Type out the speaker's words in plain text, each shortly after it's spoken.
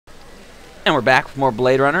And we're back with more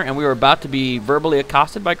Blade Runner, and we were about to be verbally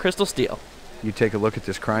accosted by Crystal Steele. You take a look at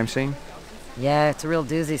this crime scene? Yeah, it's a real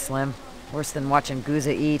doozy, Slim. Worse than watching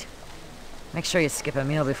Guza eat. Make sure you skip a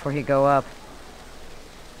meal before you go up.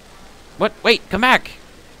 What? Wait, come back!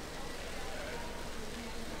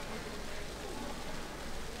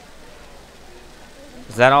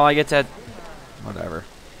 Is that all I get to... Whatever.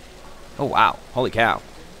 Oh, wow. Holy cow.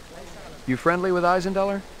 You friendly with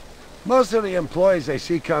Eisendeller? Most of the employees I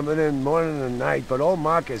see coming in morning and night, but old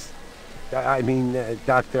Marcus,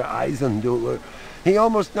 Dr. Eisendeller, he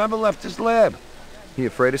almost never left his lab. He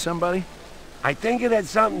afraid of somebody? I think it had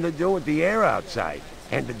something to do with the air outside,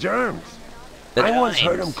 and the germs. I once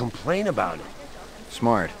heard him complain about it.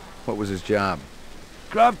 Smart. What was his job?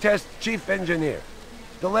 Grav Test Chief Engineer.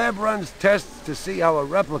 The lab runs tests to see how a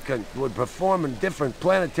replicant would perform in different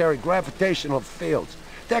planetary gravitational fields.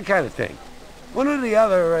 That kind of thing. One of the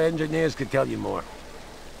other engineers could tell you more.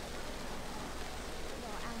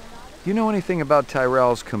 You know anything about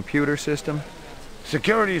Tyrell's computer system?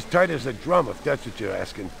 Security is tight as a drum, if that's what you're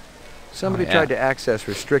asking. Somebody tried to access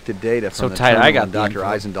restricted data from the tight, I got terminal in Dr.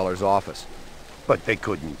 Eisendeller's office. But they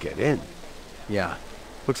couldn't get in. Yeah.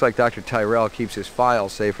 Looks like Dr. Tyrell keeps his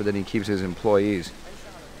files safer than he keeps his employees.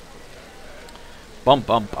 Bum,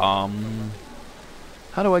 bum, bum.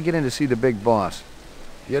 How do I get in to see the big boss?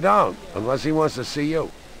 You don't, unless he wants to see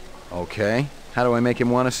you. Okay. How do I make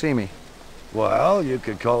him want to see me? Well, you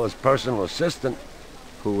could call his personal assistant.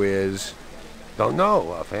 Who is? Don't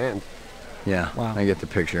know offhand. Yeah, wow. I get the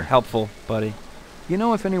picture. Helpful, buddy. You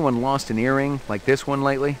know if anyone lost an earring like this one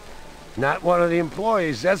lately? Not one of the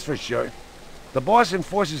employees, that's for sure. The boss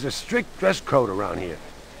enforces a strict dress code around here.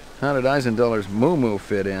 How did Eisendeller's moo-moo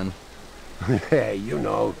fit in? Hey, you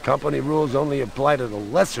know, company rules only apply to the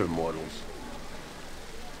lesser mortals.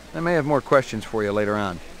 I may have more questions for you later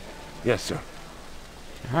on. Yes, sir.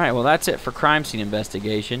 Alright, well that's it for crime scene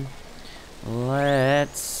investigation.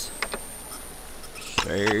 Let's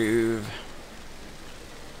save.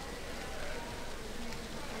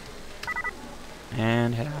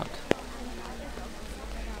 And head out.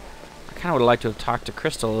 I kind of would have liked to have talked to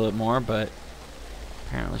Crystal a little bit more, but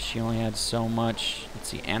apparently she only had so much. Let's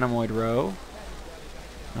see, Anemoid Row,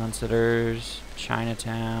 Considers,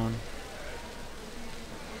 Chinatown,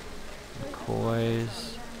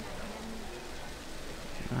 McCoy's.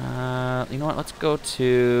 You know what? Let's go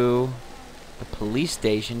to the police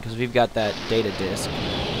station because we've got that data disk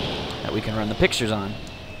that we can run the pictures on.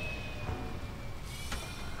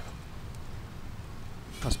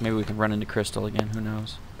 Plus, maybe we can run into Crystal again. Who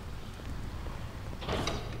knows?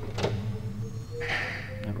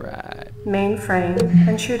 All right. Mainframe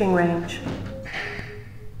and shooting range.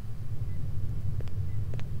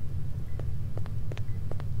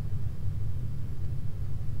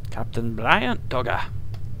 Captain Bryant Toga.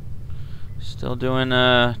 Still doing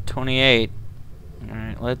 28.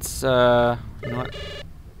 Alright, let's you know what?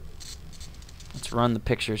 Let's run the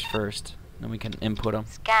pictures first. Then we can input them.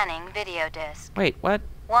 Scanning video disk. Wait, what?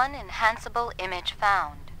 One enhanceable image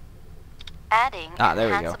found. Adding there we go.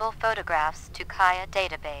 enhanceable photographs to Kaya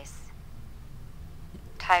database.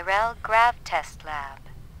 Tyrell Grav Test Lab.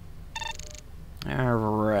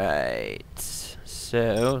 Alright.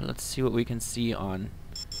 So, let's see what we can see on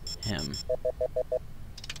him.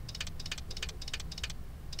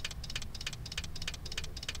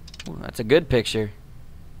 Ooh, that's a good picture.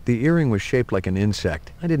 The earring was shaped like an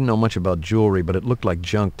insect. I didn't know much about jewelry, but it looked like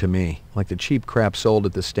junk to me. Like the cheap crap sold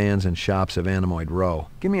at the stands and shops of Anemoid Row.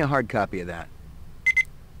 Give me a hard copy of that. I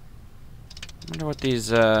wonder what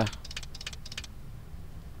these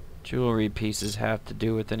jewelry pieces have to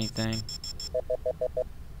do with anything.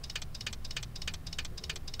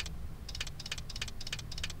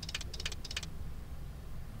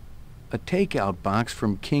 A takeout box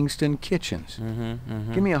from Kingston Kitchens.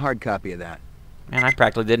 Give me a hard copy of that. Man, I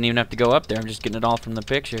practically didn't even have to go up there. I'm just getting it all from the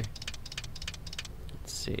picture.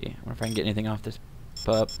 Let's see. I wonder if I can get anything off this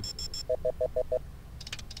pup.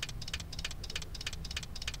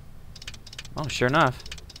 Oh, sure enough.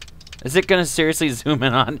 Is it going to seriously zoom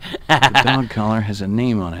in on? The dog collar has a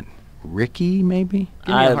name on it. Ricky, maybe?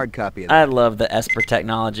 Give me a hard copy of that. I love the Esper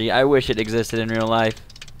technology. I wish it existed in real life.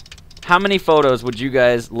 How many photos would you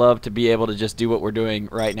guys love to be able to just do what we're doing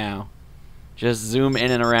right now? Just zoom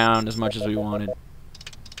in and around as much as we wanted.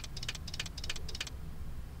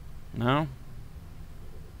 No?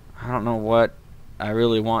 I don't know what I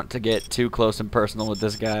really want to get too close and personal with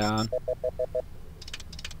this guy on.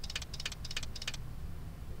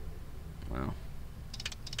 Well.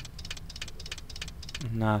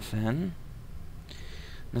 Nothing.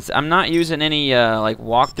 I'm not using any like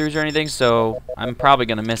walkthroughs or anything, so I'm probably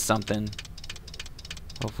gonna miss something.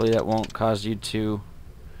 Hopefully that won't cause you to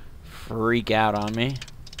freak out on me.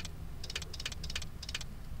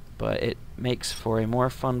 But it makes for a more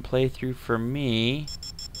fun playthrough for me.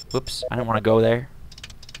 Whoops, I don't want to go there.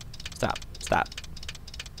 Stop, stop.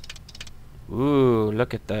 Ooh,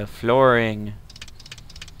 look at the flooring.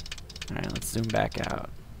 Alright, let's zoom back out.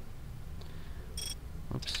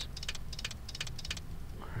 Whoops.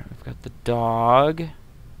 Alright, we've got the dog.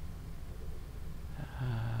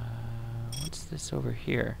 What's this over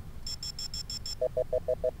here?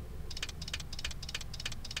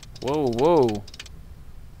 Whoa, whoa.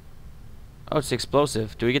 Oh, it's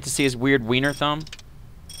explosive. Do we get to see his weird wiener thumb?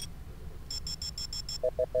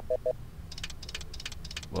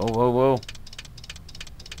 Whoa, whoa, whoa.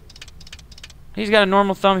 He's got a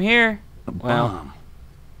normal thumb here. A Well, bomb.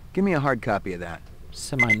 Give me a hard copy of that.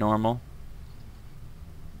 semi-normal.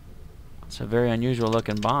 It's a very unusual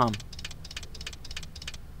looking bomb.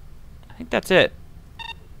 I think that's it.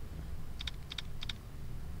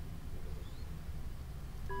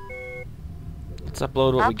 Let's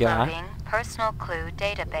upload what we got. Uploading personal clue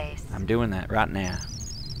database. I'm doing that right now.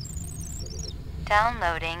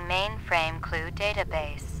 Downloading mainframe clue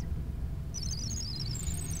database.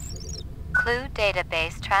 Clue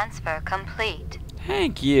database transfer complete.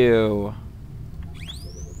 Thank you.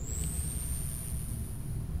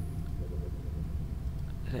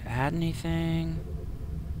 Did it add anything?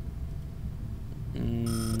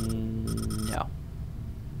 No.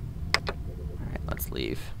 Alright, let's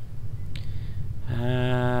leave.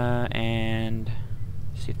 And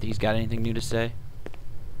see if he's got anything new to say.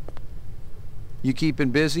 You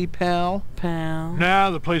keeping busy, pal? Pal. Nah,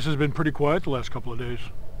 the place has been pretty quiet the last couple of days.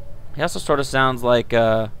 He also sort of sounds like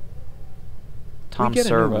Tom we get a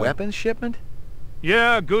Servo. new weapons shipment?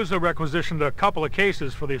 Yeah, Guza requisitioned a couple of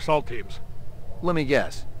cases for the assault teams. Let me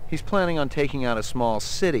guess. He's planning on taking out a small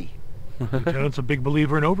city. Lieutenant's a big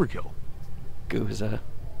believer in overkill. Guza.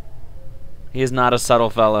 He is not a subtle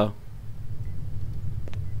fellow.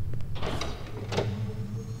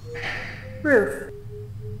 Roof.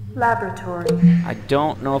 Laboratory. I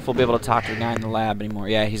don't know if we'll be able to talk to the guy in the lab anymore.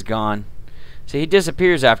 Yeah, he's gone. See, he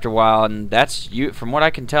disappears after a while, and that's you. From what I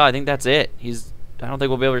can tell, I think that's it. I don't think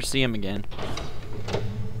we'll be able to see him again.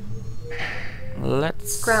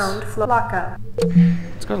 Let's Ground floor lockup.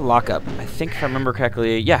 let's go to lockup. I think if I remember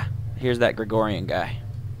correctly, yeah. Here's that Gregorian guy.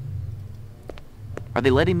 Are they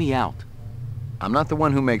letting me out? I'm not the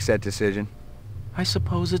one who makes that decision. I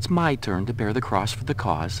suppose it's my turn to bear the cross for the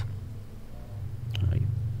cause. Oh, you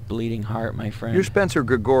bleeding heart, my friend. You're Spencer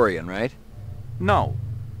Gregorian, right? No.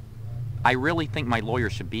 I really think my lawyer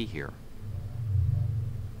should be here.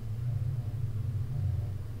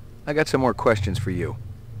 I got some more questions for you.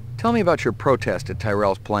 Tell me about your protest at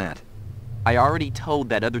Tyrell's plant. I already told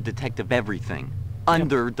that other detective everything.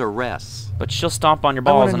 Under duress. But she'll stomp on your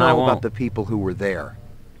I want balls, to and I know won't. about the people who were there.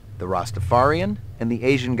 The Rastafarian and the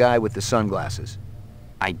Asian guy with the sunglasses.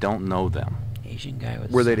 I don't know them. Asian guy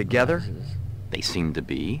with Were they together? sunglasses. They seem to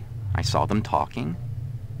be. I saw them talking.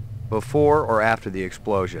 Before or after the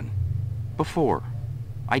explosion? Before.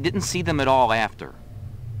 I didn't see them at all after.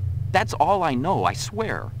 That's all I know, I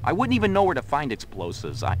swear. I wouldn't even know where to find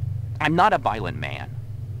explosives. I'm not a violent man.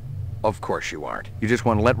 Of course you aren't. You just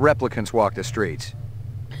want to let replicants walk the streets.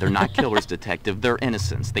 They're not killers, detective. They're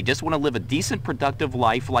innocents. They just want to live a decent, productive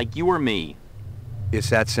life like you or me. It's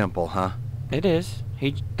that simple, huh? It is.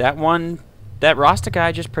 That Rasta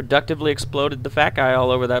guy just productively exploded the fat guy all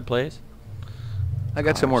over that place. I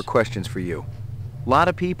got some more questions for you. Lot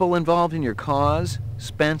of people involved in your cause,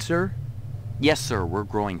 Spencer? Yes, sir, we're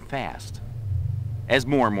growing fast. As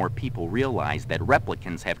more and more people realize that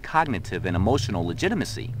replicants have cognitive and emotional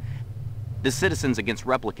legitimacy, the Citizens Against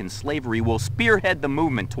Replicant Slavery will spearhead the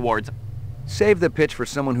movement towards... Save the pitch for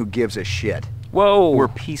someone who gives a shit. Whoa! We're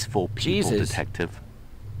peaceful people, Jesus. detective.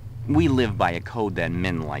 We live by a code that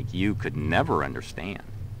men like you could never understand.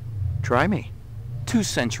 Try me. 2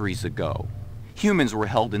 centuries ago, humans were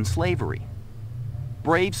held in slavery.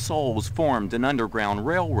 Brave souls formed an underground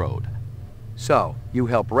railroad. So, you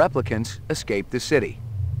help replicants escape the city.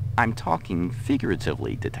 I'm talking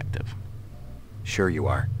figuratively, detective. Sure you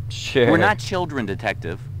are. Sure. We're not children,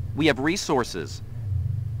 detective. We have resources.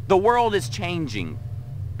 The world is changing.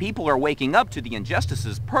 People are waking up to the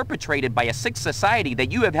injustices perpetrated by a sick society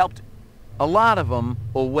that you have helped... A lot of them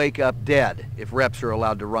will wake up dead if reps are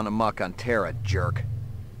allowed to run amok on Terra, jerk.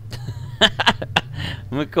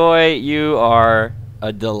 McCoy, you are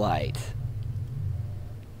a delight.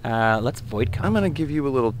 Let's Voight-Kampff. I'm gonna give you a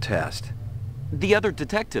little test. The other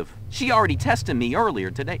detective, she already tested me earlier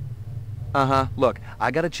today. Uh-huh. Look, I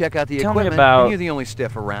gotta check out the Tell me equipment, about and you're the only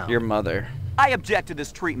stiff around. your mother. I object to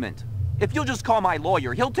this treatment. If you'll just call my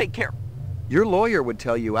lawyer, he'll take care... Your lawyer would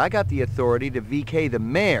tell you I got the authority to VK the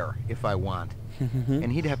mayor if I want.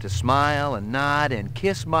 And he'd have to smile and nod and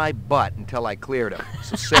kiss my butt until I cleared him.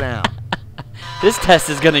 So sit down. This test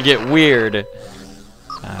is gonna get weird.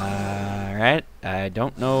 Alright, I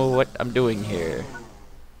don't know what I'm doing here.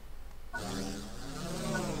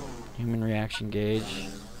 Human reaction gauge.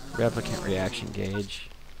 Replicant reaction gauge.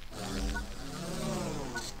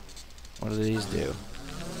 What do these do?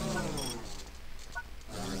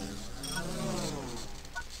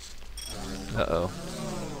 Uh-oh.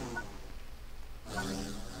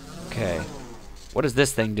 Okay. What does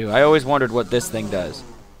this thing do? I always wondered what this thing does.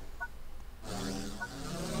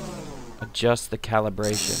 Adjust the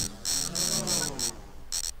calibration.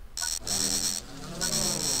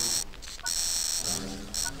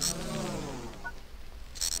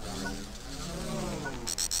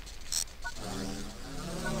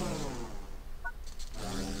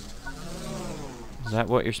 Is that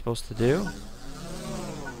what you're supposed to do?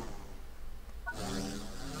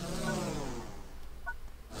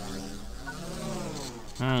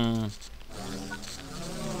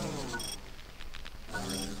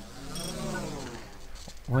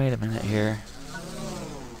 Wait a minute here.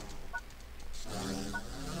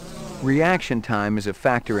 Reaction time is a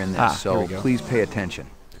factor in this, so please pay attention.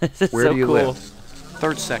 This is Where so do you cool. live?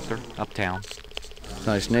 3rd sector, uptown.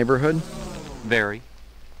 Nice neighborhood? Very.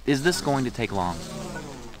 Is this going to take long?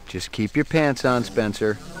 Just keep your pants on,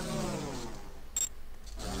 Spencer.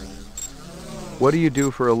 What do you do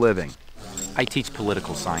for a living? I teach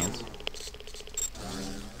political science.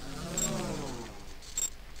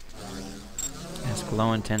 Ask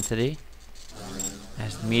low intensity.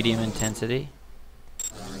 Ask medium intensity.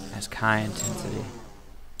 Ask high intensity.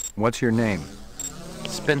 What's your name?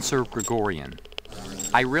 Spencer Gregorian.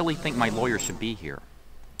 I really think my lawyer should be here.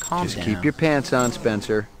 Calm Just down. keep your pants on,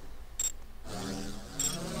 Spencer.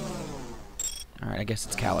 Alright, I guess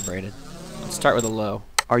it's calibrated. Let's start with a low.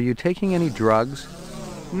 Are you taking any drugs?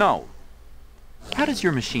 No. How does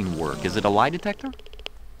your machine work? Is it a lie detector?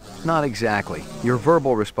 Not exactly. Your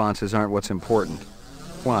verbal responses aren't what's important.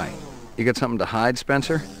 Why? You got something to hide,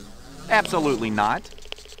 Spencer? Absolutely not.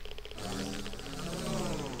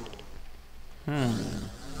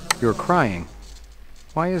 You're crying.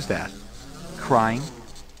 Why is that? Crying?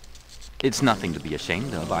 It's nothing to be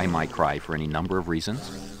ashamed of. I might cry for any number of reasons.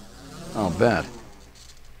 I'll bet.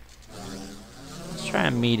 Let's try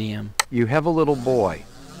a medium. You have a little boy.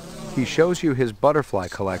 He shows you his butterfly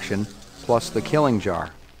collection, plus the killing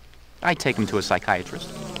jar. I take him to a psychiatrist.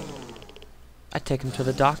 I take him to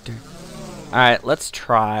the doctor. Alright, let's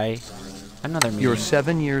try another medium. You're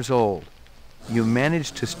 7 years old. You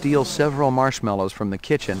managed to steal several marshmallows from the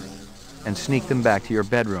kitchen and sneak them back to your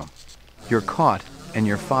bedroom. You're caught, and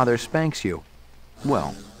your father spanks you.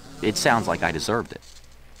 Well, it sounds like I deserved it.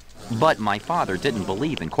 But my father didn't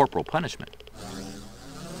believe in corporal punishment.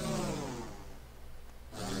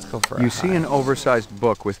 Let's go for a You see high. an oversized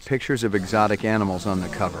book with pictures of exotic animals on the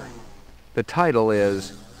cover. The title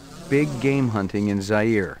is Big Game Hunting in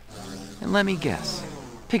Zaire. And let me guess,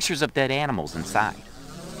 pictures of dead animals inside.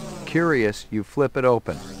 Curious, you flip it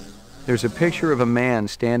open. There's a picture of a man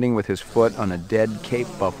standing with his foot on a dead Cape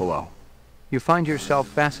buffalo. You find yourself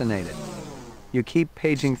fascinated. You keep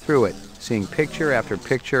paging through it, seeing picture after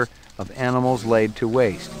picture of animals laid to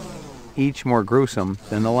waste, each more gruesome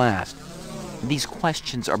than the last. These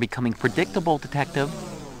questions are becoming predictable, Detective.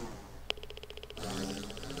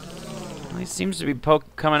 Well, he seems to be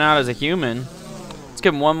coming out as a human. Let's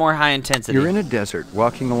give him one more high intensity. You're in a desert,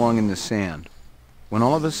 walking along in the sand, when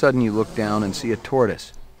all of a sudden you look down and see a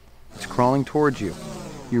tortoise. It's crawling towards you.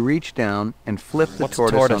 You reach down and flip the What's a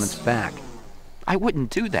tortoise tortoise? on its back. I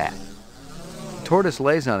wouldn't do that. The tortoise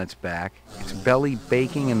lays on its back, its belly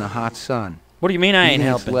baking in the hot sun. What do you mean I ain't Eating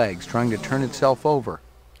its helping? legs, trying to turn itself over.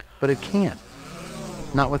 But it can't.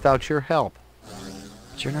 Not without your help.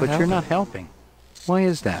 But you're not But helping. you're not helping. Why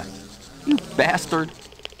is that? You bastard.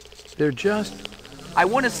 They're just... I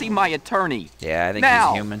want to see my attorney. Yeah, I think Now.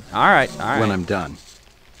 he's human. Alright, alright. When I'm done.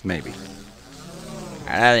 Maybe.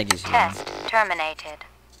 I think he's human. Test terminated.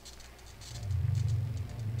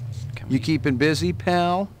 Can You we- keeping busy,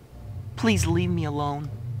 pal? Please leave me alone.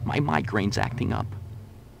 My migraine's acting up.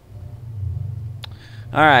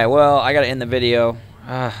 Alright, well, I gotta end the video.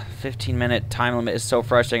 15-minute time limit is so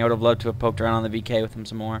frustrating. I would have loved to have poked around on the VK with him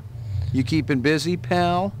some more. You keeping busy,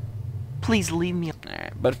 pal? Please leave me.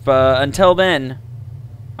 Alright, but until then,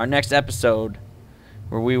 our next episode,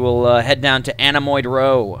 where we will head down to Anemoid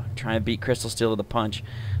Row, trying to beat Crystal Steel with a punch.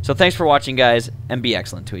 So thanks for watching, guys, and be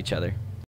excellent to each other.